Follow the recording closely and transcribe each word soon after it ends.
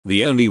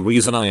The only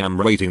reason I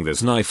am rating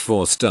this knife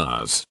 4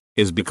 stars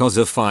is because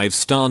a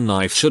 5-star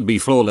knife should be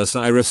flawless.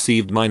 I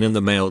received mine in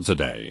the mail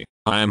today.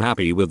 I am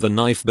happy with the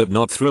knife but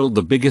not thrilled.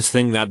 The biggest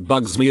thing that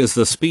bugs me is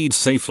the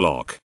SpeedSafe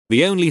lock.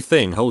 The only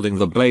thing holding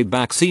the blade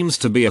back seems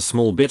to be a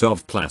small bit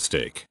of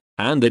plastic,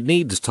 and it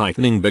needs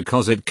tightening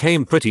because it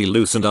came pretty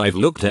loose, and I've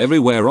looked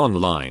everywhere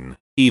online,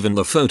 even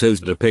the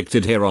photos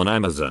depicted here on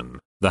Amazon.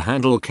 The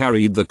handle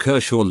carried the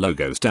Kershaw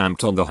logo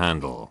stamped on the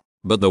handle,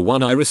 but the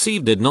one I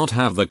received did not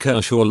have the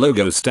Kershaw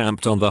logo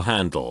stamped on the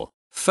handle.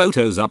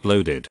 Photos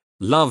uploaded.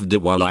 Loved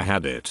it while I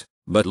had it,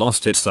 but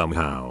lost it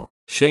somehow.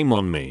 Shame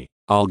on me.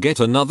 I'll get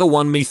another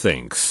one,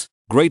 methinks.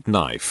 Great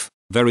knife.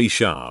 Very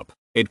sharp.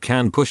 It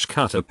can push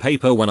cut a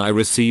paper when I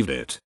received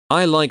it.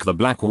 I like the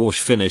Blackwash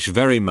finish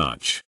very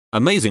much.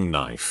 Amazing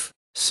knife.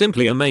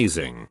 Simply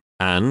amazing.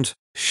 And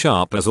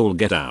sharp as all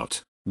get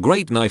out.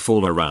 Great knife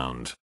all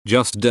around.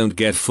 Just don't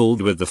get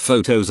fooled with the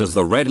photos, as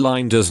the red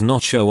line does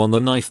not show on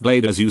the knife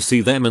blade as you see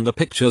them in the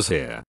pictures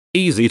here.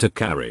 Easy to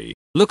carry.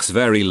 Looks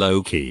very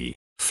low key.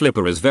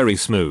 Flipper is very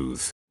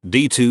smooth.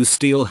 D2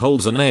 steel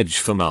holds an edge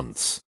for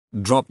months.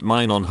 Dropped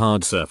mine on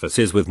hard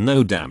surfaces with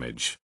no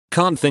damage.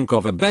 Can't think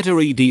of a better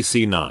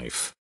EDC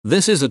knife.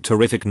 This is a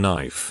terrific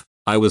knife.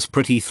 I was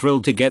pretty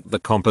thrilled to get the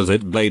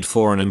Composite Blade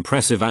for an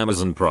impressive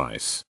Amazon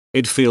price.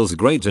 It feels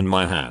great in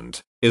my hand,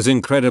 is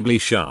incredibly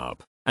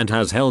sharp, and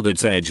has held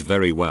its edge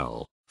very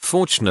well.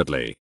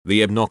 Fortunately,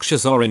 the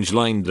obnoxious orange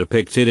line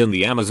depicted in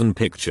the Amazon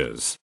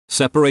pictures,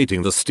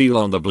 separating the steel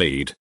on the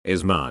blade,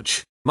 is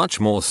much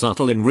more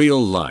subtle in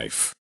real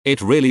life.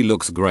 It really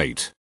looks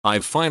great.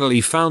 I've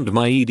finally found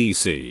my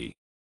EDC.